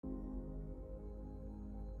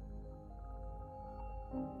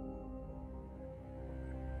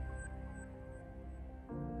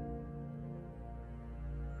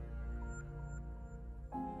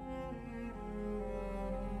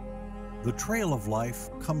The trail of life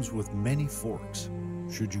comes with many forks.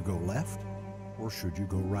 Should you go left or should you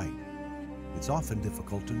go right? It's often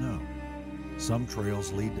difficult to know. Some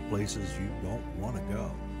trails lead to places you don't want to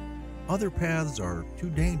go. Other paths are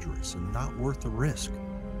too dangerous and not worth the risk.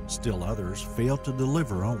 Still others fail to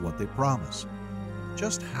deliver on what they promise.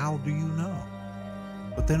 Just how do you know?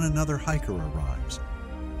 But then another hiker arrives.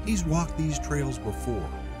 He's walked these trails before.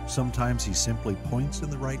 Sometimes he simply points in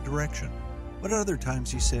the right direction, but other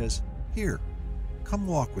times he says, "Here, come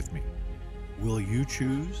walk with me." Will you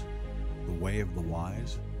choose the way of the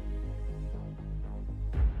wise?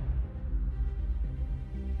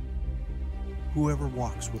 Whoever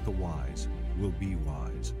walks with the wise will be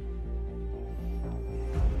wise.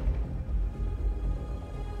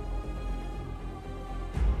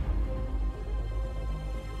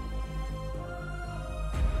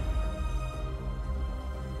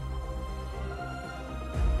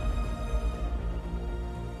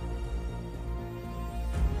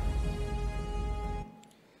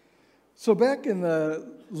 So back in the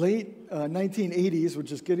late 1980s,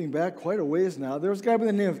 which is getting back quite a ways now, there was a guy by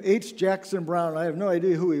the name of H. Jackson Brown. I have no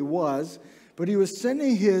idea who he was, but he was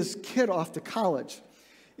sending his kid off to college.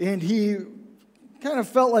 And he kind of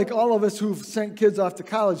felt like all of us who've sent kids off to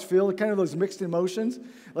college feel, kind of those mixed emotions.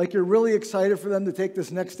 Like you're really excited for them to take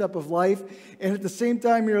this next step of life. And at the same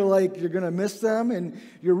time, you're like, you're going to miss them. And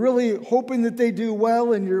you're really hoping that they do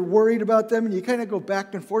well. And you're worried about them. And you kind of go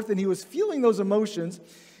back and forth. And he was feeling those emotions.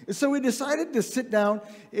 And so we decided to sit down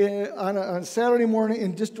on a Saturday morning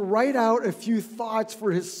and just write out a few thoughts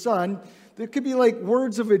for his son that could be like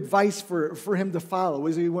words of advice for him to follow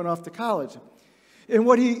as he went off to college. And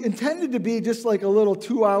what he intended to be just like a little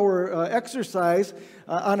 2-hour exercise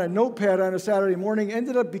on a notepad on a Saturday morning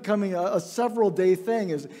ended up becoming a several-day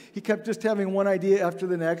thing as he kept just having one idea after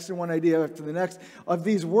the next and one idea after the next of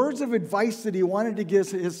these words of advice that he wanted to give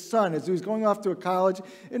his son as he was going off to a college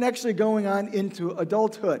and actually going on into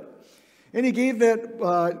adulthood. And he gave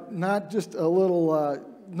that not just a little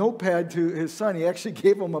notepad to his son, he actually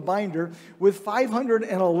gave him a binder with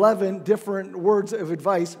 511 different words of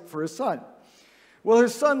advice for his son. Well,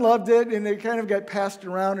 his son loved it, and it kind of got passed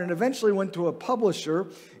around and eventually went to a publisher,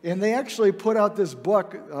 and they actually put out this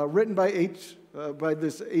book written by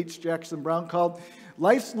this H. Jackson Brown called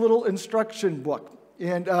Life's Little Instruction Book.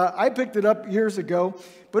 And I picked it up years ago,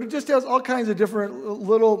 but it just has all kinds of different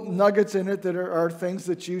little nuggets in it that are things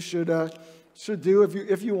that you should do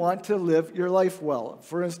if you want to live your life well.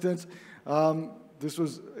 For instance, this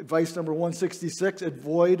was advice number 166,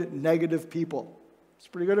 avoid negative people. It's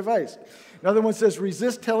pretty good advice. Another one says,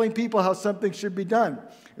 resist telling people how something should be done.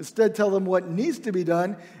 Instead, tell them what needs to be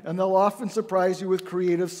done, and they'll often surprise you with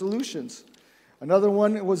creative solutions. Another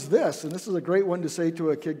one was this, and this is a great one to say to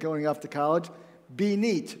a kid going off to college, be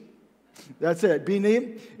neat. That's it, be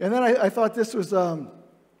neat. And then I thought this was a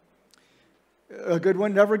good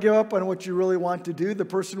one. Never give up on what you really want to do. The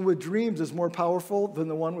person with dreams is more powerful than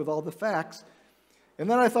the one with all the facts. And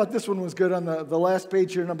then I thought this one was good on the last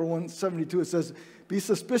page here, number 172. It says, be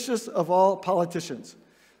suspicious of all politicians.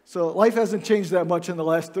 So life hasn't changed that much in the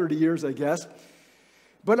last 30 years, I guess.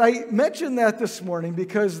 But I mentioned that this morning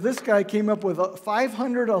because this guy came up with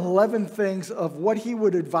 511 things of what he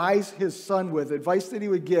would advise his son with, advice that he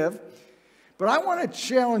would give. But I want to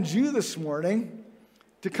challenge you this morning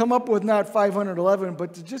to come up with not 511,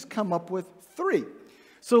 but to just come up with 3.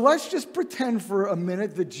 So let's just pretend for a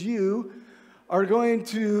minute that you are going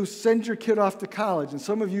to send your kid off to college. And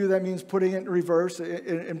some of you, that means putting it in reverse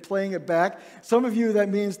and playing it back. Some of you, that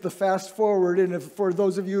means the fast forward. And for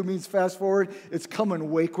those of you it means fast forward, it's coming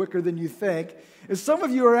way quicker than you think. And some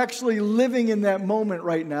of you are actually living in that moment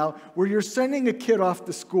right now where you're sending a kid off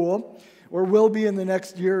to school, or will be in the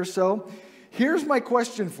next year or so. Here's my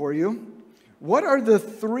question for you. What are the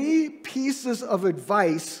 3 pieces of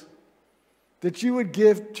advice that you would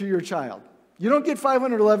give to your child? You don't get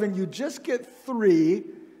 511, you just get 3.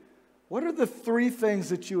 What are the 3 things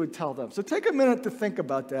that you would tell them? So take a minute to think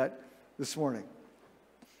about that this morning.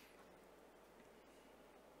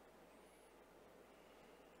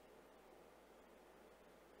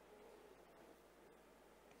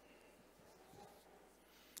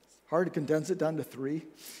 It's hard to condense it down to 3.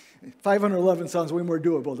 511 sounds way more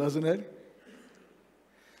doable, doesn't it?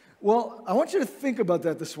 Well, I want you to think about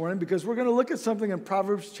that this morning because we're going to look at something in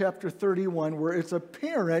Proverbs chapter 31 where it's a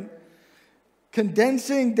parent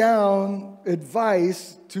condensing down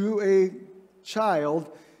advice to a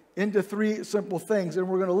child into three simple things, and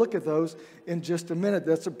we're going to look at those in just a minute.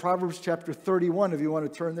 That's in Proverbs chapter 31, if you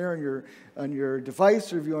want to turn there on your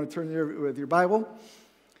device, or if you want to turn there with your Bible.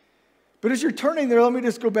 But as you're turning there, let me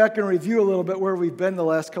just go back and review a little bit where we've been the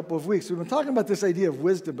last couple of weeks. We've been talking about this idea of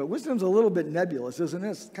wisdom, but wisdom's a little bit nebulous, isn't it?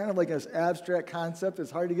 It's kind of like an abstract concept.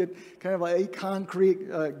 It's hard to get kind of a concrete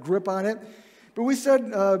grip on it. But we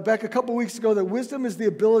said back a couple weeks ago that wisdom is the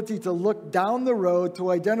ability to look down the road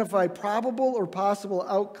to identify probable or possible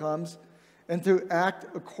outcomes and to act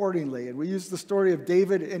accordingly. And we used the story of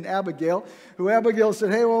David and Abigail, who Abigail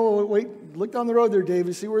said, hey, wait, look down the road there,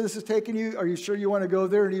 David. See where this is taking you? Are you sure you want to go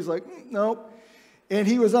there? And he's like, nope. And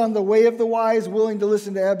he was on the way of the wise, willing to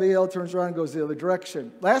listen to Abigail, turns around and goes the other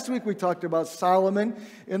direction. Last week we talked about Solomon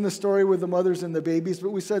in the story with the mothers and the babies,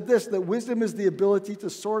 but we said this, that wisdom is the ability to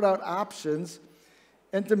sort out options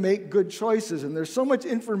and to make good choices. And there's so much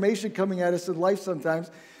information coming at us in life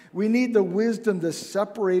sometimes. We need the wisdom to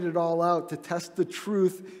separate it all out, to test the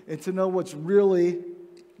truth, and to know what's really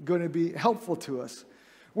going to be helpful to us.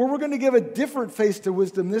 Well, we're going to give a different face to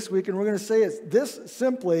wisdom this week, and we're going to say it's this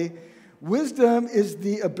simply: wisdom is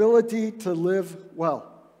the ability to live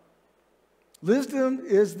well. Wisdom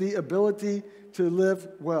is the ability to live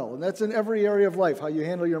well. And that's in every area of life: how you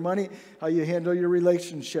handle your money, how you handle your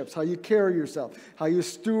relationships, how you carry yourself, how you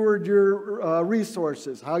steward your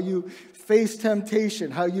resources, how you face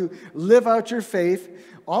temptation, how you live out your faith.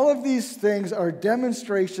 All of these things are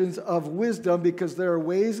demonstrations of wisdom because there are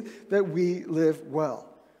ways that we live well.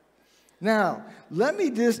 Now, let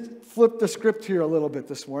me just flip the script here a little bit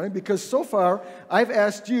this morning, because so far I've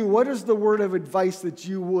asked you, what is the word of advice that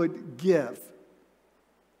you would give?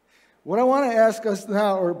 What I want to ask us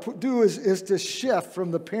now, or do, is to shift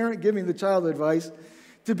from the parent giving the child advice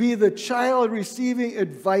to be the child receiving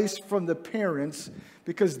advice from the parents,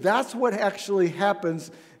 because that's what actually happens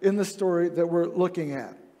in the story that we're looking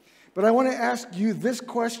at. But I want to ask you this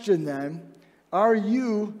question then: are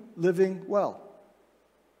you living well?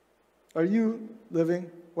 Are you living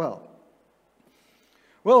well?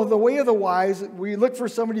 Well, the way of the wise, we look for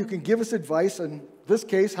somebody who can give us advice. In this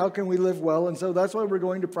case, how can we live well? And so that's why we're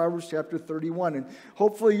going to Proverbs chapter 31. And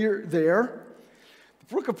hopefully you're there.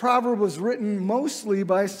 The book of Proverbs was written mostly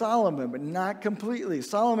by Solomon, but not completely.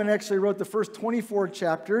 Solomon actually wrote the first 24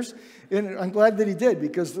 chapters, and I'm glad that he did,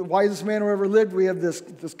 because the wisest man who ever lived, we have this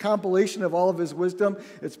compilation of all of his wisdom.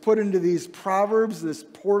 It's put into these Proverbs, this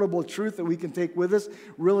portable truth that we can take with us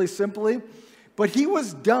really simply. But he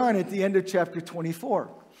was done at the end of chapter 24.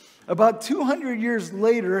 About 200 years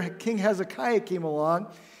later, King Hezekiah came along,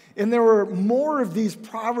 and there were more of these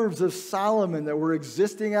Proverbs of Solomon that were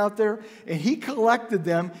existing out there, and he collected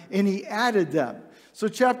them and he added them. So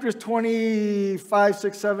chapters 25,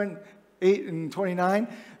 6, 7, 8, and 29,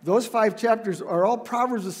 those 5 chapters are all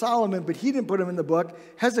Proverbs of Solomon, but he didn't put them in the book.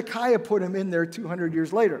 Hezekiah put them in there 200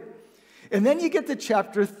 years later. And then you get to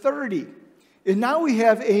chapter 30, and now we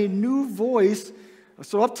have a new voice.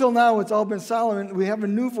 So up till now, it's all been Solomon. We have a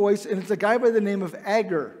new voice, and it's a guy by the name of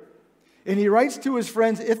Agur. And he writes to his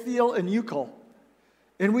friends Ithiel and Ucal.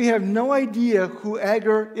 And we have no idea who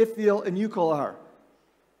Agur, Ithiel, and Ucal are.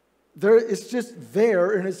 It's just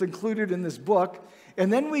there, and it's included in this book.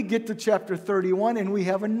 And then we get to chapter 31, and we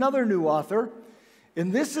have another new author.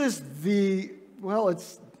 And this is the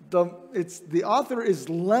author is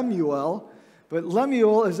Lemuel. But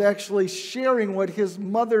Lemuel is actually sharing what his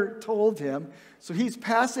mother told him. So he's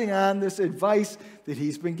passing on this advice that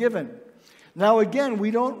he's been given. Now, again,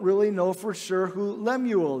 we don't really know for sure who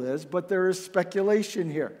Lemuel is, but there is speculation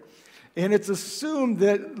here. And it's assumed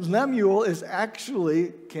that Lemuel is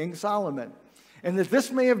actually King Solomon, and that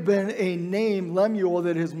this may have been a name, Lemuel,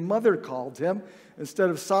 that his mother called him. Instead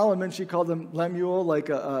of Solomon, she called him Lemuel, like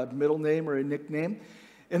a middle name or a nickname.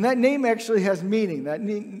 And that name actually has meaning. That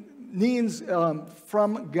means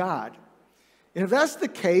from God. And if that's the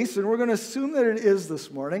case, and we're going to assume that it is this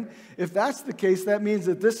morning, if that's the case, that means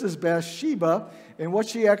that this is Bathsheba and what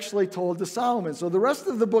she actually told to Solomon. So the rest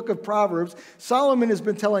of the book of Proverbs, Solomon has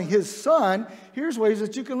been telling his son, here's ways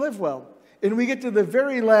that you can live well. And we get to the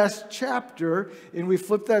very last chapter, and we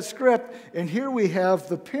flip that script, and here we have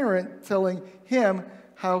the parent telling him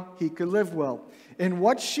how he could live well. And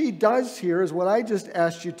what she does here is what I just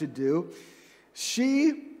asked you to do.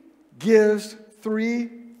 She gives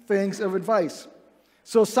 3 things of advice.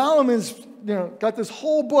 So Solomon's got this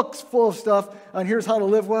whole book full of stuff on here's how to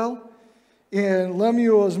live well. And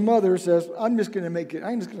Lemuel's mother says, I'm just going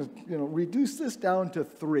to reduce this down to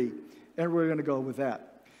 3. And we're going to go with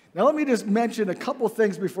that. Now let me just mention a couple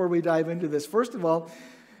things before we dive into this. First of all,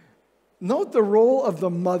 note the role of the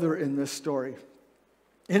mother in this story.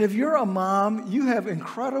 And if you're a mom, you have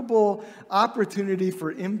incredible opportunity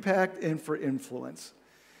for impact and for influence.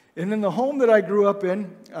 And in the home that I grew up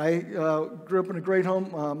in, I grew up in a great home,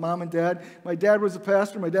 mom and dad. My dad was a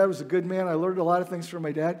pastor. My dad was a good man. I learned a lot of things from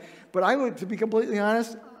my dad. But to be completely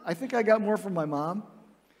honest, I think I got more from my mom.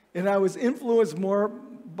 And I was influenced more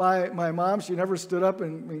by my mom. She never stood up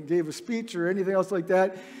and gave a speech or anything else like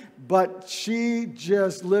that. But she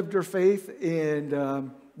just lived her faith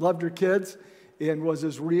and loved her kids and was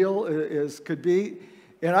as real as could be.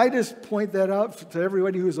 And I just point that out to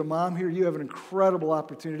everybody who's a mom here. You have an incredible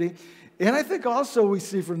opportunity. And I think also we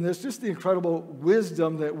see from this just the incredible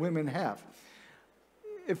wisdom that women have.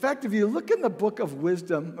 In fact, if you look in the book of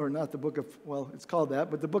wisdom, or not the book of, well, it's called that,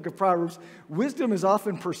 but the book of Proverbs, wisdom is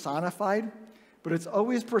often personified, but it's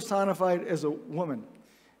always personified as a woman.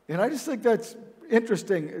 And I just think that's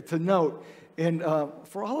interesting to note. And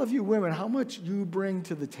for all of you women, how much you bring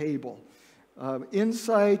to the table.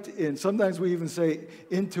 Insight, and sometimes we even say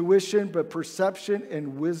intuition, but perception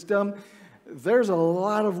and wisdom. There's a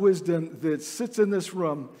lot of wisdom that sits in this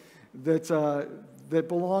room that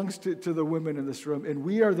belongs to the women in this room, and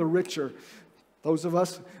we are the richer. Those of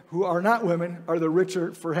us who are not women are the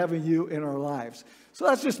richer for having you in our lives. So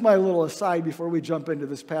that's just my little aside before we jump into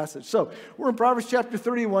this passage. So we're in Proverbs chapter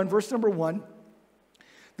 31, verse number 1.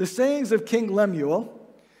 The sayings of King Lemuel,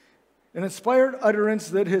 an inspired utterance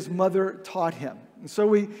that his mother taught him. And so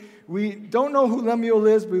we don't know who Lemuel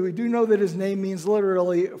is, but we do know that his name means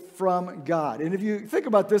literally from God. And if you think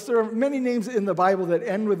about this, there are many names in the Bible that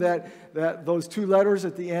end with those two letters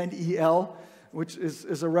at the end, E-L, which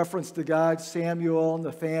is a reference to God. Samuel,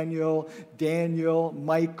 Nathaniel, Daniel,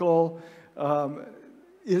 Michael,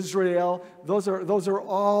 Israel. Those are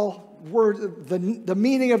all words. The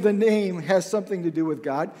meaning of the name has something to do with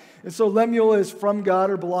God. And so Lemuel is from God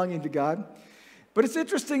or belonging to God. But it's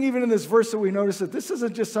interesting even in this verse that we notice that this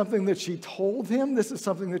isn't just something that she told him. This is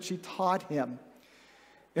something that she taught him.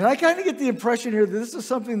 And I kind of get the impression here that this is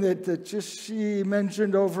something that just she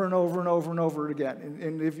mentioned over and over and over and over again.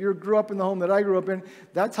 And if you grew up in the home that I grew up in,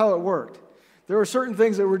 that's how it worked. There were certain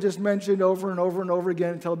things that were just mentioned over and over and over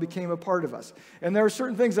again until it became a part of us. And there are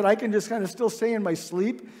certain things that I can just kind of still say in my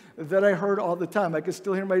sleep that I heard all the time. I could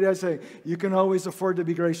still hear my dad say, "You can always afford to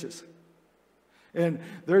be gracious. And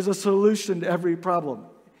there's a solution to every problem.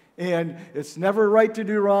 And it's never right to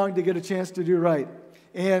do wrong to get a chance to do right.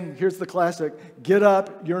 And here's the classic, get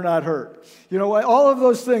up, you're not hurt." You know, all of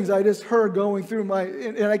those things I just heard going through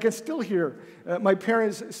and I can still hear my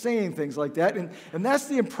parents saying things like that. And that's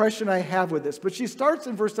the impression I have with this. But she starts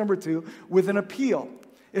in verse number 2 with an appeal.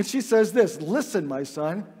 And she says this, "Listen, my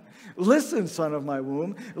son. Listen, son of my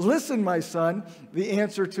womb. Listen, my son, the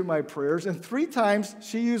answer to my prayers." And 3 times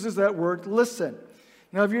she uses that word, listen.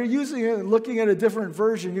 Now, if you're using it and looking at a different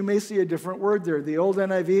version, you may see a different word there. The old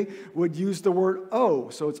NIV would use the word oh.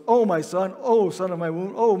 So it's, "Oh, my son. Oh, son of my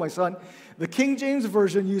womb. Oh, my son." The King James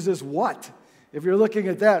Version uses what. If you're looking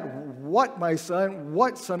at that, what, my son,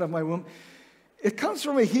 what, son of my womb. It comes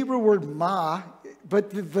from a Hebrew word ma, but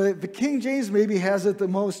the King James maybe has it the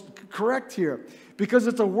most correct here because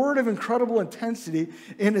it's a word of incredible intensity,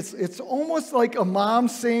 and it's almost like a mom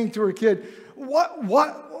saying to her kid,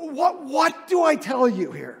 what do I tell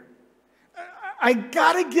you here? I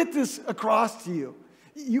got to get this across to you.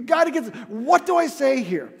 You got to get this. What do I say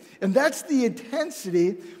here? And that's the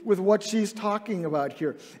intensity with what she's talking about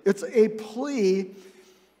here. It's a plea,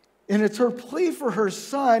 and it's her plea for her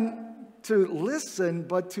son to listen,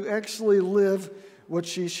 but to actually live what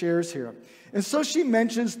she shares here. And so she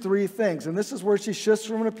mentions 3 things, and this is where she shifts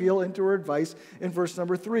from an appeal into her advice in verse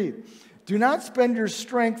number 3. "Do not spend your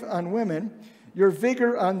strength on women, your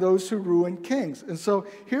vigor on those who ruin kings." And so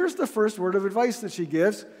here's the first word of advice that she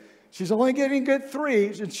gives. She's only getting good 3.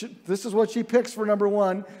 This is what she picks for number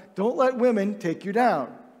 1. Don't let women take you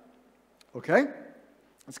down. Okay?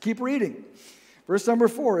 Let's keep reading. Verse number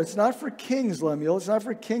 4. "It's not for kings, Lemuel. It's not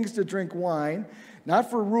for kings to drink wine, not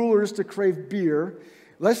for rulers to crave beer,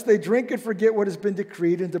 lest they drink and forget what has been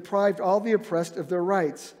decreed and deprive all the oppressed of their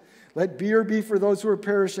rights. Let beer be for those who are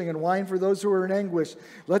perishing and wine for those who are in anguish.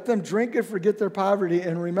 Let them drink and forget their poverty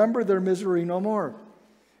and remember their misery no more."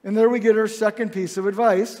 And there we get our second piece of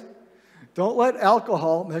advice. Don't let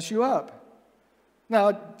alcohol mess you up.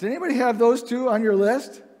 Now, did anybody have those 2 on your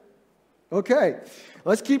list? Okay,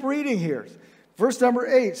 let's keep reading here. Verse number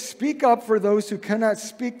 8, "Speak up for those who cannot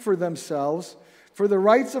speak for themselves, for the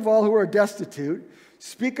rights of all who are destitute.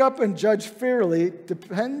 Speak up and judge fairly.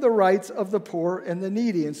 Defend the rights of the poor and the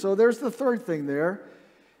needy." And so there's the third thing there,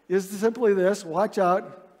 is simply this: watch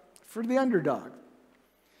out for the underdog.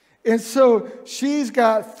 And so she's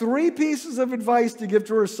got 3 pieces of advice to give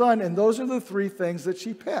to her son, and those are the 3 things that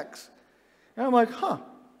she picks. And I'm like,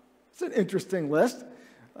 it's an interesting list.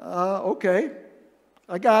 Okay,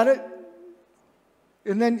 I got it.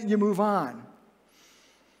 And then you move on.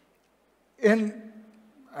 And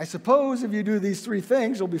I suppose if you do these 3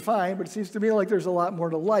 things, you'll be fine, but it seems to me like there's a lot more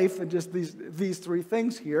to life than just these 3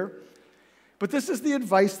 things here. But this is the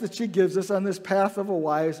advice that she gives us on this path of a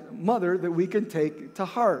wise mother that we can take to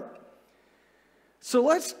heart. So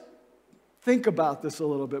let's think about this a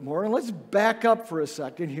little bit more, and let's back up for a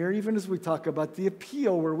second here, even as we talk about the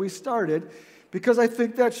appeal where we started, because I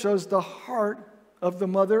think that shows the heart of the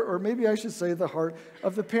mother, or maybe I should say the heart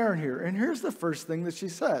of the parent here. And here's the first thing that she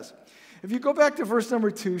says. If you go back to verse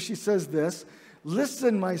number 2, she says this,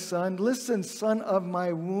 "Listen, my son. Listen, son of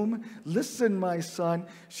my womb. Listen, my son."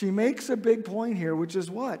 She makes a big point here, which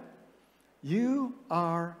is what? You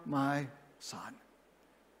are my son.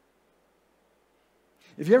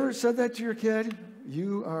 Have you ever said that to your kid?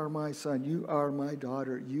 You are my son. You are my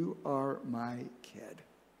daughter. You are my kid.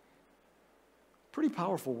 Pretty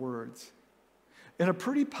powerful words. And a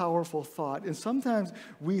pretty powerful thought. And sometimes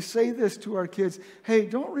we say this to our kids, hey,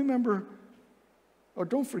 don't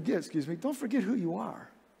forget who you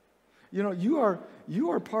are. You know, you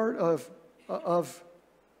are part of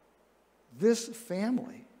this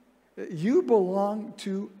family. You belong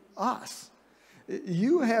to us.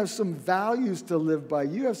 You have some values to live by.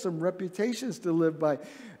 You have some reputations to live by.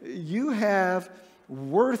 You have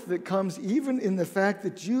worth that comes even in the fact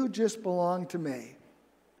that you just belong to me.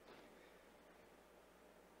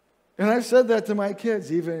 And I've said that to my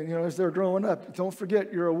kids, even as they're growing up. Don't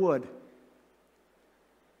forget you're a wood.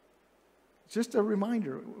 Just a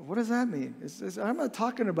reminder. What does that mean? I'm not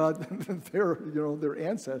talking about their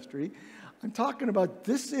ancestry. I'm talking about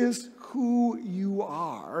this is who you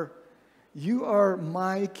are. You are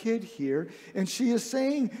my kid here. And she is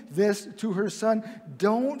saying this to her son.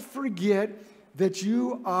 Don't forget that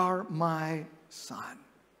you are my son.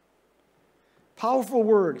 Powerful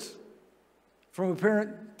words from a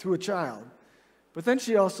parent to a child. But then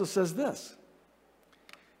she also says this.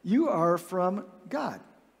 You are from God.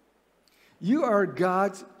 You are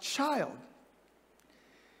God's child.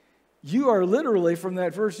 You are literally, from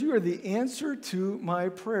that verse, you are the answer to my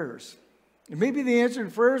prayers. It may be the answer to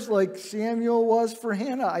prayers like Samuel was for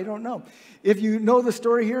Hannah. I don't know. If you know the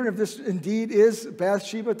story here, and if this indeed is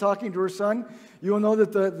Bathsheba talking to her son, you will know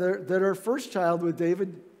that that her first child with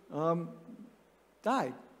David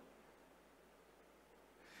died.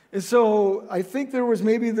 And so I think there was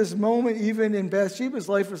maybe this moment even in Bathsheba's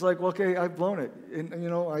life, it's like, well, okay, I've blown it.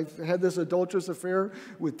 And, I've had this adulterous affair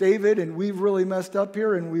with David, and we've really messed up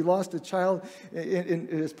here, and we lost a child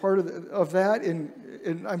as part of that.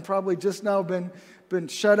 And I'm probably just now been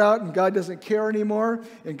shut out, and God doesn't care anymore,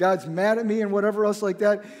 and God's mad at me and whatever else like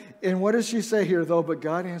that. And what does she say here, though? But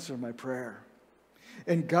God answered my prayer.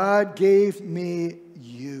 And God gave me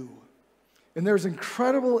you. And there's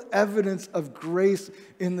incredible evidence of grace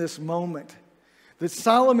in this moment. That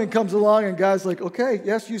Solomon comes along and God's like, okay,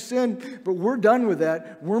 yes, you sinned, but we're done with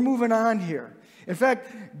that. We're moving on here. In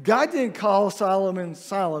fact, God didn't call Solomon,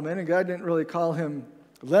 and God didn't really call him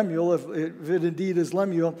Lemuel, if it indeed is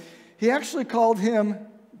Lemuel. He actually called him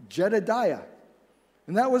Jedediah.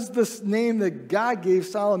 And that was the name that God gave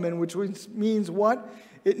Solomon, which means what?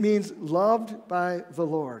 It means loved by the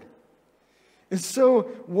Lord. And so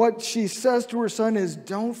what she says to her son is,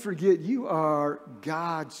 don't forget, you are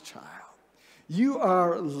God's child. You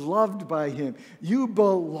are loved by Him. You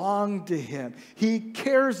belong to Him. He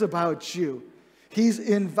cares about you. He's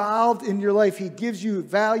involved in your life. He gives you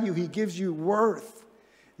value. He gives you worth.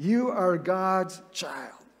 You are God's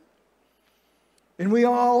child. And we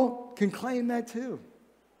all can claim that too.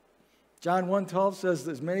 John 1:12 says,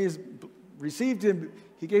 as many as received Him,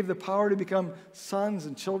 He gave the power to become sons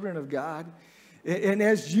and children of God. And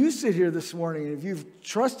as you sit here this morning, if you've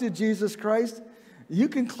trusted Jesus Christ, you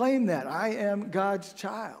can claim that. I am God's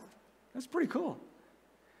child. That's pretty cool.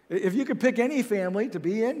 If you could pick any family to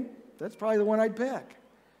be in, that's probably the one I'd pick.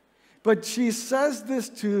 But she says this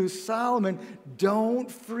to Solomon, don't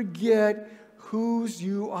forget whose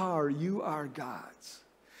you are. You are God's.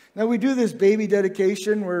 Now, we do this baby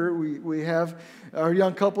dedication where we have our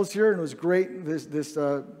young couples here, and it was great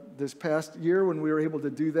this past year when we were able to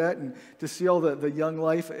do that and to see all the young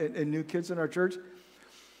life and new kids in our church.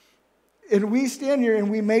 And we stand here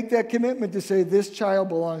and we make that commitment to say this child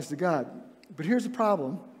belongs to God. But here's the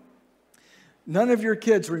problem. None of your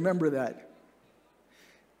kids remember that.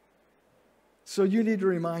 So you need to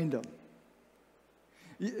remind them.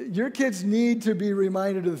 Your kids need to be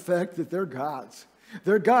reminded of the fact that they're God's.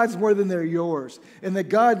 They're God's more than they're yours. And that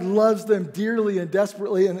God loves them dearly and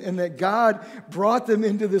desperately, and that God brought them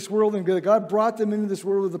into this world, and that God brought them into this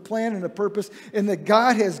world with a plan and a purpose, and that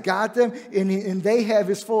God has got them, and they have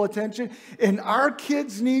His full attention. And our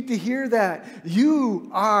kids need to hear that. You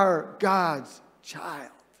are God's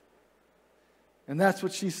child. And that's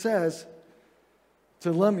what she says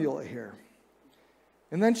to Lemuel here.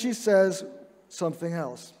 And then she says something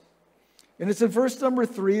else. And it's in verse number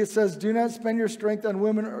 3. It says, do not spend your strength on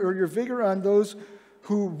women or your vigor on those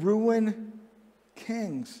who ruin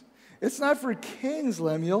kings. It's not for kings,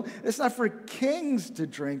 Lemuel. It's not for kings to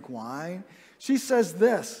drink wine. She says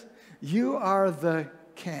this, you are the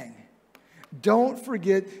king. Don't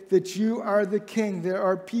forget that you are the king. There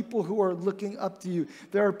are people who are looking up to you.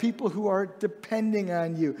 There are people who are depending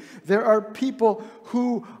on you. There are people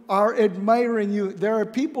who are admiring you. There are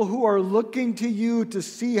people who are looking to you to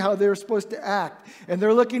see how they're supposed to act. And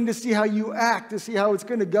they're looking to see how you act, to see how it's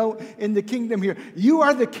going to go in the kingdom here. You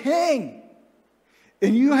are the king.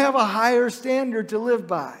 And you have a higher standard to live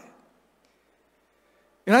by.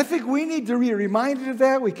 And I think we need to be reminded of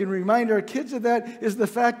that. We can remind our kids of that, is the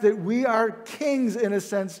fact that we are kings in a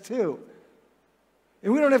sense too.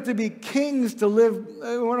 And we don't have to be kings to live.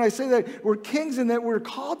 When I say that, we're kings in that we're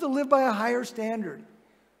called to live by a higher standard.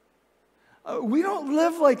 We don't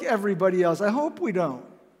live like everybody else. I hope we don't.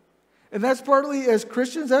 And that's partly as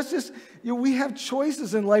Christians, that's just, we have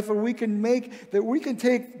choices in life where we can make, that we can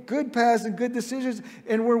take good paths and good decisions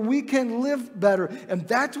and where we can live better. And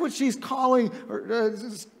that's what she's calling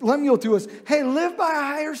Lemuel to us. Hey, live by a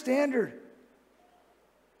higher standard.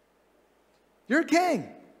 You're a king.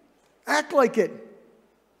 Act like it.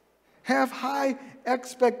 Have high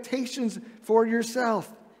expectations for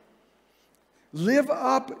yourself. Live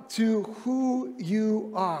up to who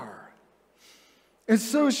you are. And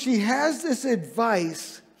so she has this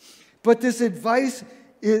advice, but this advice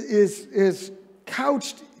is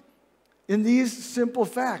couched in these simple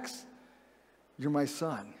facts. You're my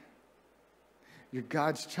son. You're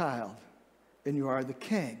God's child, and you are the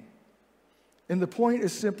king. And the point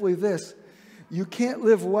is simply this. You can't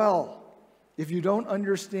live well if you don't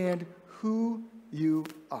understand who you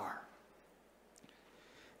are.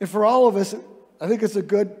 And for all of us, I think it's a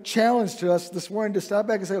good challenge to us this morning to stop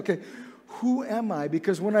back and say, okay, who am I?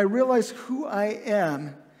 Because when I realize who I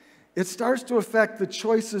am, it starts to affect the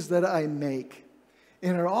choices that I make.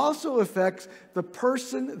 And it also affects the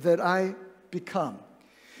person that I become.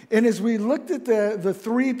 And as we looked at the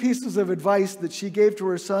 3 pieces of advice that she gave to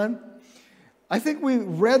her son, I think we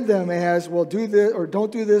read them as, well, do this, or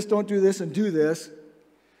don't do this, and do this.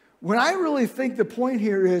 When I really think the point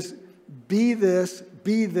here is be this,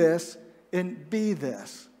 and be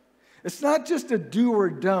this. It's not just a do or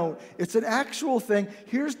don't. It's an actual thing.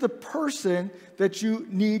 Here's the person that you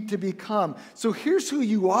need to become. So here's who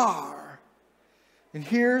you are. And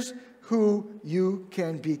here's who you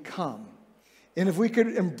can become. And if we could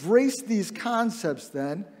embrace these concepts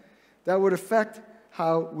then, that would affect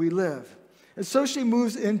how we live. And so she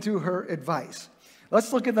moves into her advice.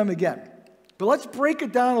 Let's look at them again. But let's break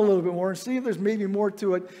it down a little bit more and see if there's maybe more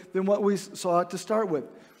to it than what we saw to start with.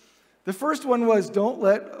 The first one was, don't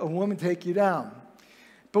let a woman take you down.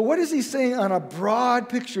 But what is he saying on a broad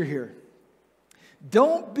picture here?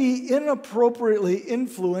 Don't be inappropriately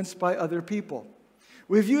influenced by other people.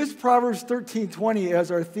 We've used Proverbs 13:20 as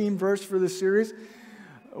our theme verse for this series.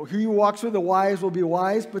 He who walks with the wise will be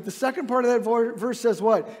wise. But the second part of that verse says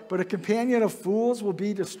what? But a companion of fools will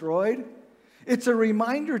be destroyed. It's a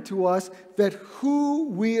reminder to us that who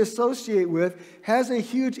we associate with has a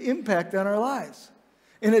huge impact on our lives.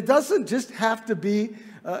 And it doesn't just have to be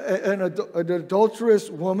an adulterous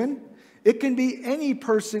woman. It can be any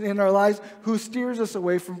person in our lives who steers us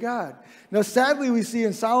away from God. Now, sadly, we see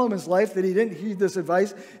in Solomon's life that he didn't heed this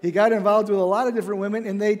advice. He got involved with a lot of different women,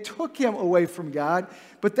 and they took him away from God.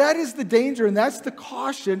 But that is the danger, and that's the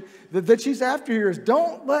caution that she's after here, is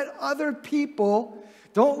don't let other people,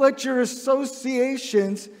 don't let your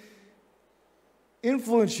associations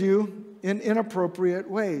influence you in inappropriate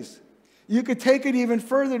ways. You could take it even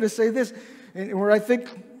further to say this, and where I think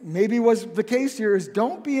maybe was the case here, is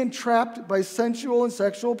don't be entrapped by sensual and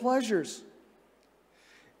sexual pleasures.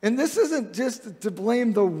 And this isn't just to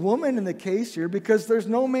blame the woman in the case here, because there's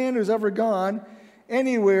no man who's ever gone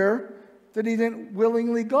anywhere that he didn't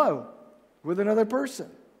willingly go with another person.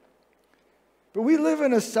 But we live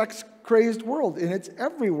in a sex-crazed world, and it's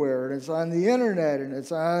everywhere, and it's on the internet, and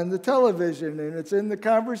it's on the television, and it's in the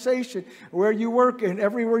conversation where you work, and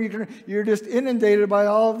everywhere you're just inundated by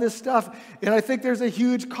all of this stuff. And I think there's a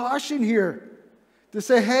huge caution here to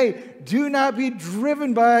say, hey, do not be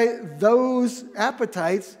driven by those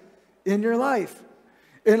appetites in your life.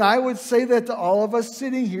 And I would say that to all of us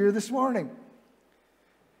sitting here this morning.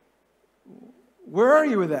 Where are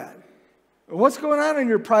you with that? What's going on in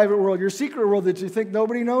your private world, your secret world that you think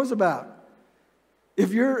nobody knows about?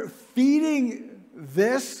 If you're feeding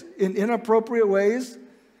this in inappropriate ways,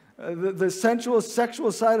 the sensual,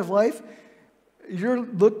 sexual side of life, you're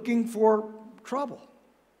looking for trouble.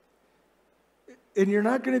 And you're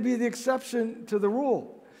not going to be the exception to the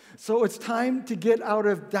rule. So it's time to get out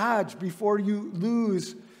of Dodge before you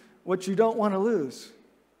lose what you don't want to lose.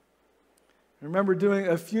 I remember doing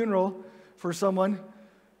a funeral for someone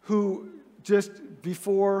who just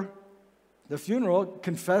before the funeral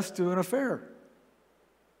confessed to an affair.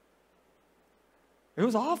 It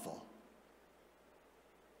was awful.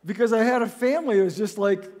 Because I had a family who was just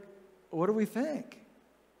like, what do we think?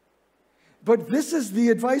 But this is the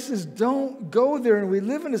advice is don't go there. And we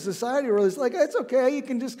live in a society where it's like, it's okay. You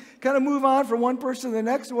can just kind of move on from one person to the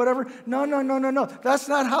next or whatever. No. That's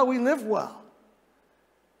not how we live well.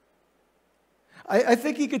 I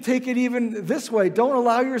think you could take it even this way. Don't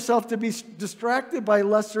allow yourself to be distracted by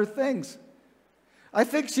lesser things. I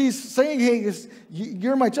think she's saying, hey,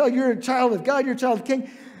 you're my child. You're a child of God. You're a child of the King.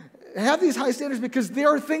 Have these high standards because there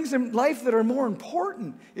are things in life that are more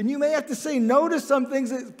important. And you may have to say no to some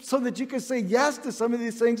things so that you can say yes to some of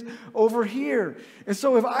these things over here. And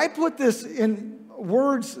so if I put this in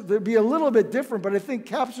words that would be a little bit different, but I think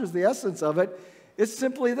captures the essence of it, it's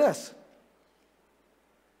simply this.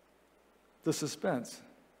 The suspense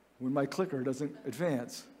when my clicker doesn't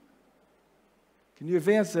advance. Can you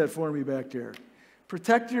advance that for me back there?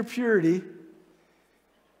 Protect your purity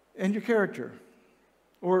and your character.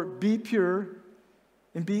 Or be pure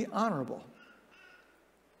and be honorable.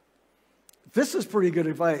 This is pretty good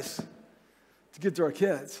advice to give to our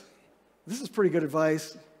kids. This is pretty good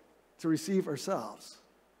advice to receive ourselves.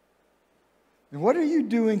 And what are you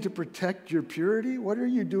doing to protect your purity? What are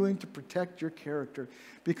you doing to protect your character?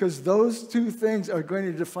 Because those two things are going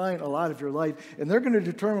to define a lot of your life, and they're going to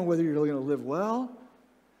determine whether you're going to live well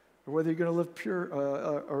or whether you're going to live pure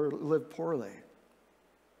or live poorly.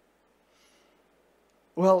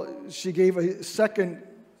 Well, she gave a second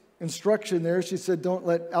instruction there. She said, don't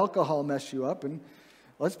let alcohol mess you up. And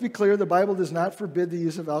let's be clear, the Bible does not forbid the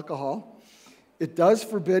use of alcohol. It does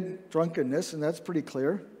forbid drunkenness, and that's pretty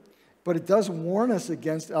clear. But it does warn us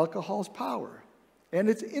against alcohol's power and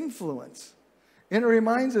its influence. And it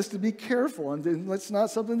reminds us to be careful, and it's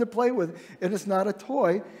not something to play with, and it's not a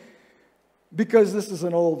toy, because this is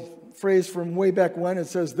an old phrase from way back when. It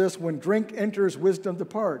says this, when drink enters, wisdom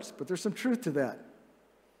departs. But there's some truth to that.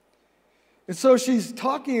 And so she's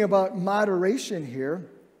talking about moderation here,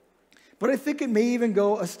 but I think it may even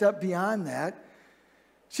go a step beyond that.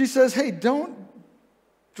 She says, hey, don't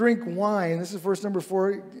drink wine. This is verse number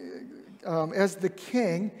 4, as the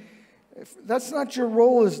king. That's not your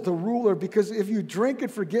role as the ruler, because if you drink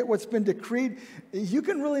and forget what's been decreed, you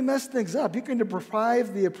can really mess things up. You can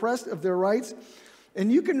deprive the oppressed of their rights,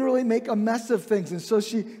 and you can really make a mess of things. And so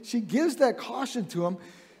she gives that caution to him.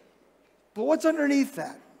 But what's underneath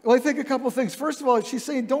that? Well, I think a couple of things. First of all, she's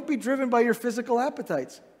saying don't be driven by your physical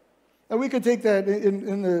appetites. And we could take that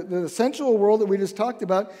in the sensual world that we just talked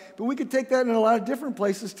about, but we could take that in a lot of different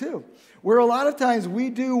places too, where a lot of times we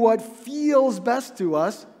do what feels best to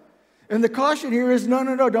us. And the caution here is, no,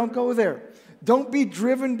 don't go there. Don't be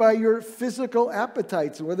driven by your physical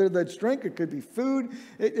appetites, whether that's drink, it could be food,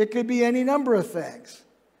 it could be any number of things.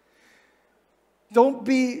 Don't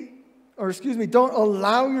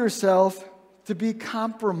allow yourself to be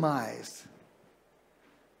compromised.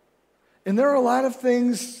 And there are a lot of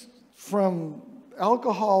things from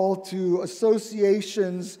alcohol to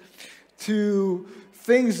associations to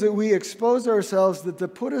things that we expose ourselves that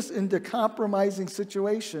put us into compromising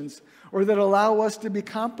situations or that allow us to be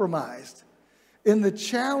compromised. And the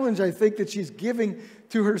challenge I think that she's giving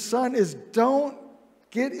to her son is don't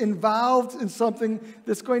get involved in something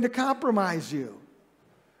that's going to compromise you.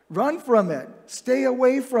 Run from it. Stay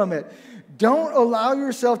away from it. Don't allow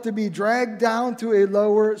yourself to be dragged down to a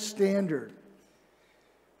lower standard.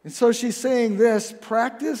 And so she's saying this,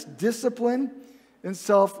 practice discipline and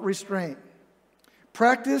self-restraint.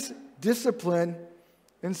 Practice discipline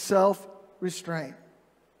and self-restraint.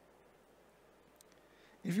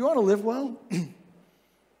 If you want to live well, do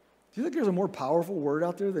you think there's a more powerful word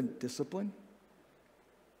out there than discipline?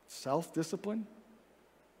 Self-discipline?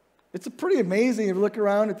 It's pretty amazing if you look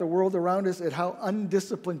around at the world around us at how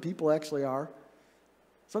undisciplined people actually are.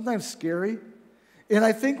 Sometimes scary. And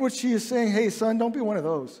I think what she is saying, hey, son, don't be one of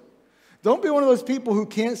those. Don't be one of those people who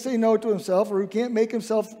can't say no to himself or who can't make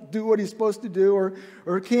himself do what he's supposed to do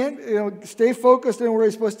or can't stay focused on where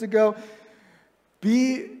he's supposed to go.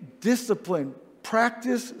 Be disciplined.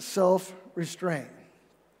 practice self-restraint.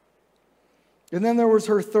 And then there was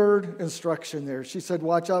her third instruction there. She said,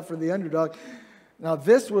 watch out for the underdog. Now,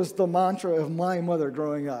 this was the mantra of my mother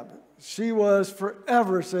growing up. She was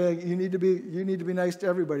forever saying, you need to be nice to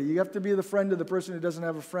everybody. You have to be the friend of the person who doesn't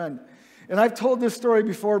have a friend. And I've told this story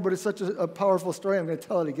before, but it's such a powerful story, I'm going to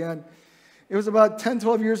tell it again. It was about 10,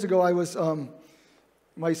 12 years ago.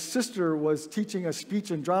 My sister was teaching a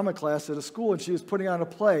speech and drama class at a school, and she was putting on a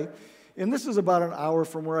play. And this is about an hour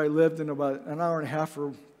from where I lived and about an hour and a half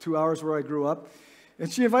or 2 hours where I grew up.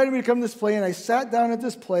 And she invited me to come to this play, and I sat down at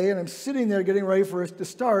this play, and I'm sitting there getting ready for it to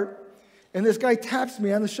start, and this guy taps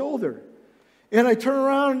me on the shoulder. And I turn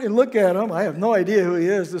around and look at him. I have no idea who he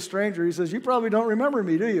is, this stranger. He says, you probably don't remember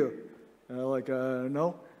me, do you? And I'm like,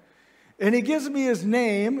 no. And he gives me his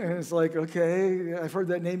name, and it's like, okay, I've heard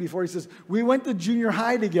that name before. He says, we went to junior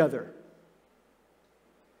high together.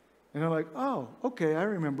 And I'm like, oh, okay, I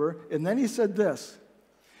remember. And then he said this,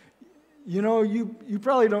 you know, you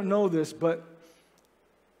probably don't know this, but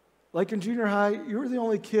like in junior high, you were the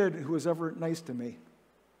only kid who was ever nice to me.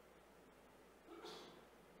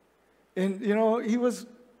 And, you know, he was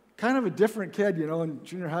kind of a different kid, you know, in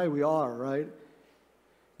junior high we all are, right?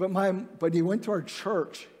 But he went to our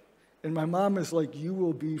church, and my mom is like, you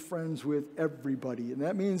will be friends with everybody. And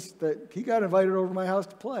that means that he got invited over to my house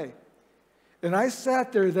to play. And I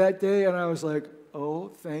sat there that day, and I was like, oh,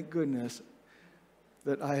 thank goodness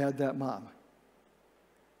that I had that mom,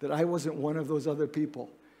 that I wasn't one of those other people.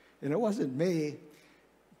 And it wasn't me,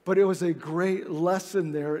 but it was a great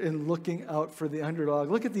lesson there in looking out for the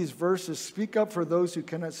underdog. Look at these verses. Speak up for those who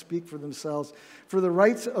cannot speak for themselves, for the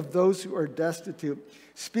rights of those who are destitute.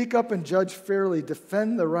 Speak up and judge fairly.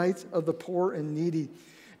 Defend the rights of the poor and needy.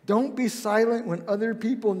 Don't be silent when other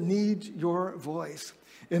people need your voice.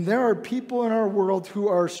 And there are people in our world who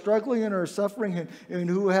are struggling and are suffering and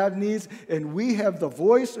who have needs, and we have the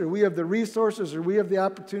voice, or we have the resources, or we have the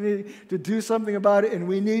opportunity to do something about it, and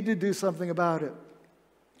we need to do something about it.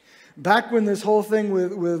 Back when this whole thing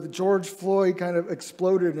with George Floyd kind of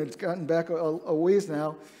exploded, and it's gotten back a ways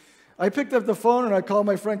now, I picked up the phone and I called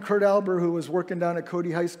my friend Kurt Albert, who was working down at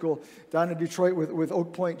Cody High School down in Detroit with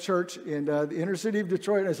Oak Point Church in the inner city of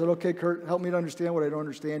Detroit. And I said, okay, Kurt, help me to understand what I don't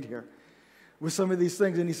understand here with some of these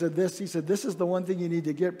things. And he said, this is the one thing you need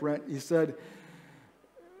to get, Brent. He said,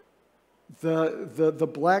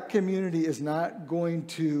 the black community is not going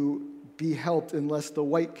to be helped unless the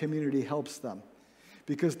white community helps them,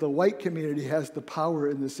 because the white community has the power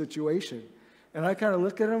in this situation. And I kind of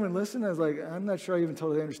looked at him and listened. I was like, I'm not sure I even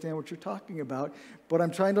totally understand what you're talking about, but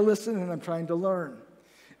I'm trying to listen and I'm trying to learn.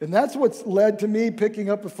 And that's what's led to me picking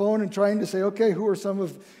up the phone and trying to say, okay, who are some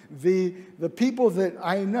of the people that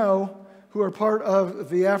I know who are part of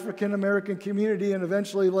the African-American community, and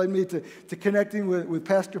eventually led me to connecting with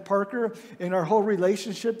Pastor Parker and our whole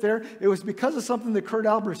relationship there. It was because of something that Kurt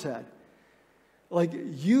Albert said. Like,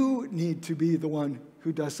 you need to be the one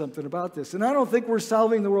who does something about this. And I don't think we're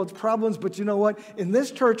solving the world's problems, but you know what? In this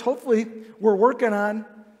church, hopefully, we're working on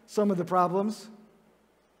some of the problems,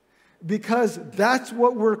 because that's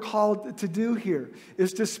what we're called to do here,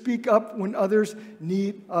 is to speak up when others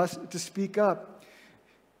need us to speak up.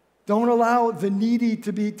 Don't allow the needy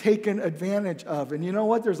to be taken advantage of. And you know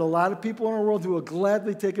what? There's a lot of people in our world who will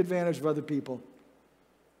gladly take advantage of other people.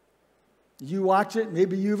 You watch it,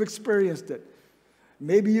 maybe you've experienced it.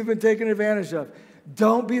 Maybe you've been taken advantage of.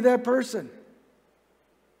 Don't be that person.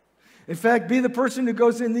 In fact, be the person who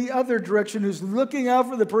goes in the other direction, who's looking out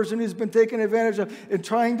for the person who's been taken advantage of and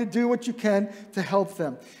trying to do what you can to help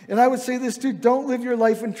them. And I would say this too, don't live your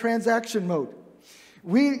life in transaction mode.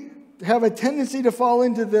 We have a tendency to fall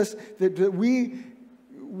into this, that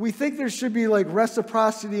we think there should be like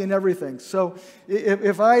reciprocity in everything. So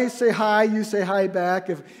if I say hi, you say hi back.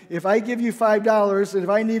 If I give you $5, and if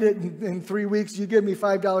I need it in 3 weeks, you give me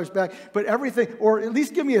 $5 back. But everything, or at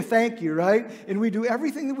least give me a thank you, right? And we do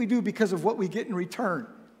everything that we do because of what we get in return.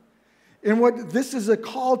 And what this is a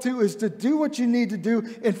call to is to do what you need to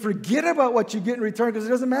do and forget about what you get in return, because it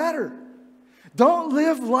doesn't matter. Don't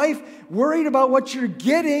live life worried about what you're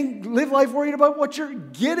getting. Live life worried about what you're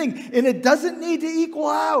getting. And it doesn't need to equal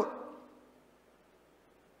out.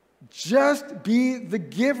 Just be the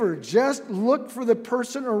giver. Just look for the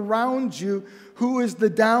person around you who is the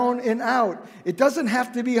down and out. It doesn't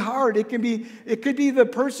have to be hard. It could be the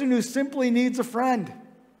person who simply needs a friend.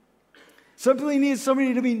 Simply needs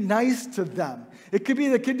somebody to be nice to them. It could be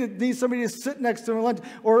the kid that needs somebody to sit next to him at lunch,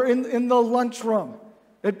 or in the lunchroom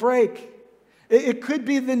at break. It could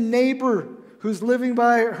be the neighbor who's living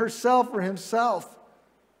by herself or himself.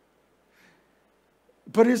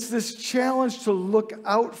 But it's this challenge to look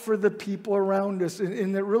out for the people around us.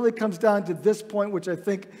 And it really comes down to this point, which I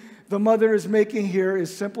think the mother is making here,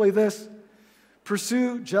 is simply this: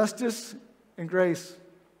 pursue justice and grace.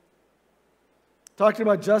 Talked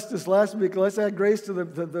about justice last week. Let's add grace to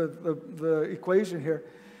the equation here.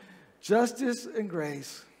 Justice and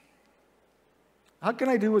grace. How can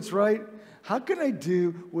I do what's right? How can I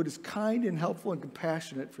do what is kind and helpful and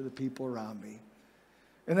compassionate for the people around me?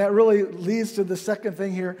 And that really leads to the second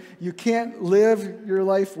thing here. You can't live your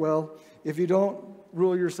life well if you don't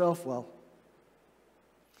rule yourself well.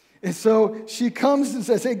 And so she comes and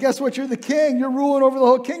says, hey, guess what? You're the king. You're ruling over the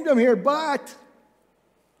whole kingdom here. But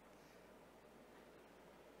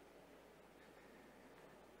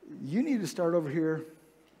you need to start over here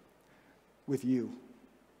with you.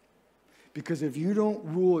 Because if you don't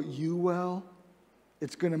rule you well,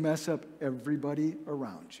 it's going to mess up everybody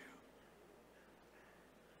around you.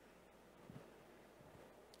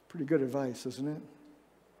 Pretty good advice, isn't it?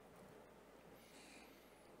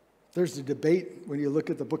 There's a debate when you look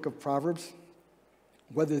at the book of Proverbs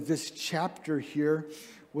whether this chapter here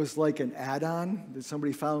was like an add-on that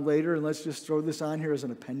somebody found later, and let's just throw this on here as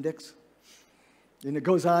an appendix. And it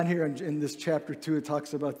goes on here in this chapter 2. It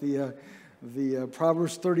talks about the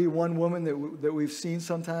Proverbs 31 woman that we've seen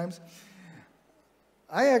sometimes.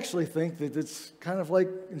 I actually think that it's kind of like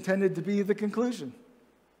intended to be the conclusion.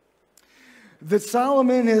 That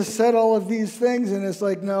Solomon has said all of these things, and it's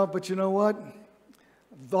like, no, but you know what?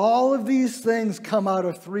 All of these things come out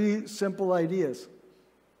of 3 simple ideas.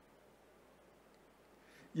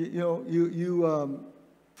 You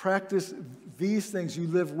practice these things, you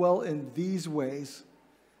live well in these ways,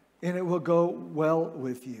 and it will go well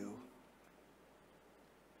with you.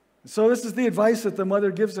 So this is the advice that the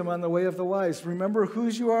mother gives him on the way of the wise. Remember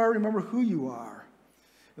whose you are, remember who you are.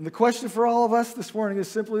 And the question for all of us this morning is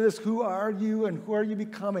simply this: who are you and who are you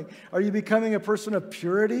becoming? Are you becoming a person of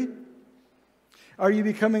purity? Are you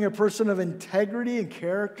becoming a person of integrity and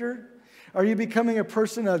character? Are you becoming a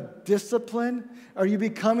person of discipline? Are you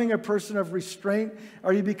becoming a person of restraint?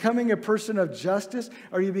 Are you becoming a person of justice?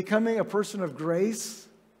 Are you becoming a person of grace?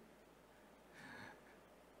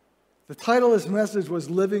 The title of this message was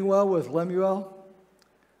Living Well with Lemuel.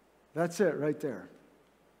 That's it right there.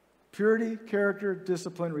 Purity, character,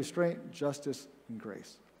 discipline, restraint, justice, and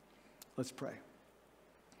grace. Let's pray.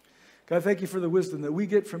 God, thank you for the wisdom that we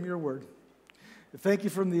get from your word. Thank you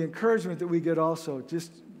for the encouragement that we get also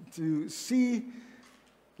just to see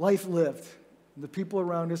life lived, and the people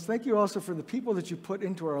around us. Thank you also for the people that you put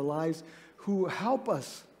into our lives who help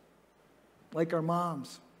us, like our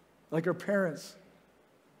moms, like our parents,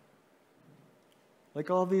 like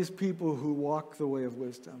all these people who walk the way of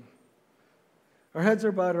wisdom. Our heads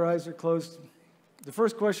are bowed, our eyes are closed. The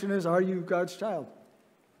first question is, are you God's child?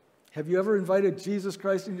 Have you ever invited Jesus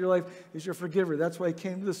Christ into your life as your forgiver? That's why he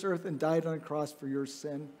came to this earth and died on a cross for your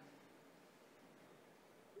sin.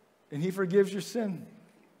 And he forgives your sin.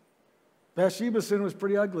 Bathsheba's sin was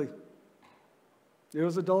pretty ugly. It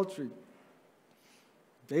was adultery.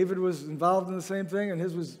 David was involved in the same thing, and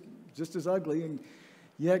his was just as ugly, and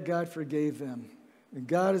yet God forgave them. And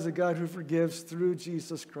God is a God who forgives through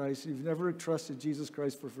Jesus Christ. If you've never trusted Jesus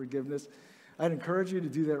Christ for forgiveness, I'd encourage you to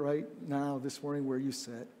do that right now, this morning, where you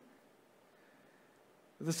sit.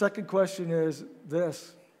 The second question is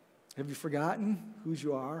this: have you forgotten whose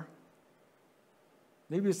you are?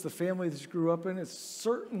 Maybe it's the family that you grew up in. It's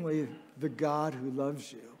certainly the God who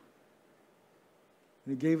loves you.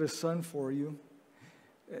 And he gave his son for you.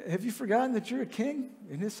 Have you forgotten that you're a king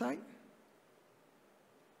in his sight?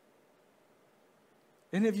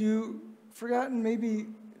 And have you forgotten maybe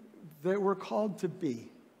that we're called to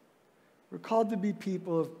be? We're called to be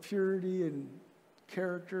people of purity and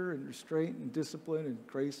character and restraint and discipline and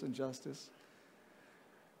grace and justice.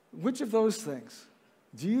 Which of those things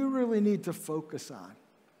do you really need to focus on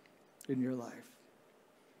in your life?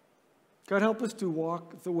 God, help us to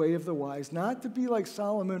walk the way of the wise, not to be like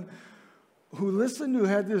Solomon, who listened, who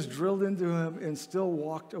had this drilled into him and still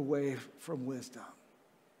walked away from wisdom.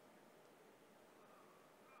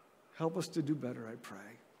 Help us to do better, I pray.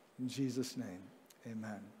 In Jesus' name,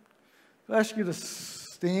 amen. I'll ask you to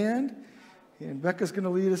stand, and Becca's going to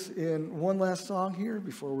lead us in one last song here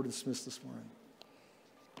before we're dismissed this morning.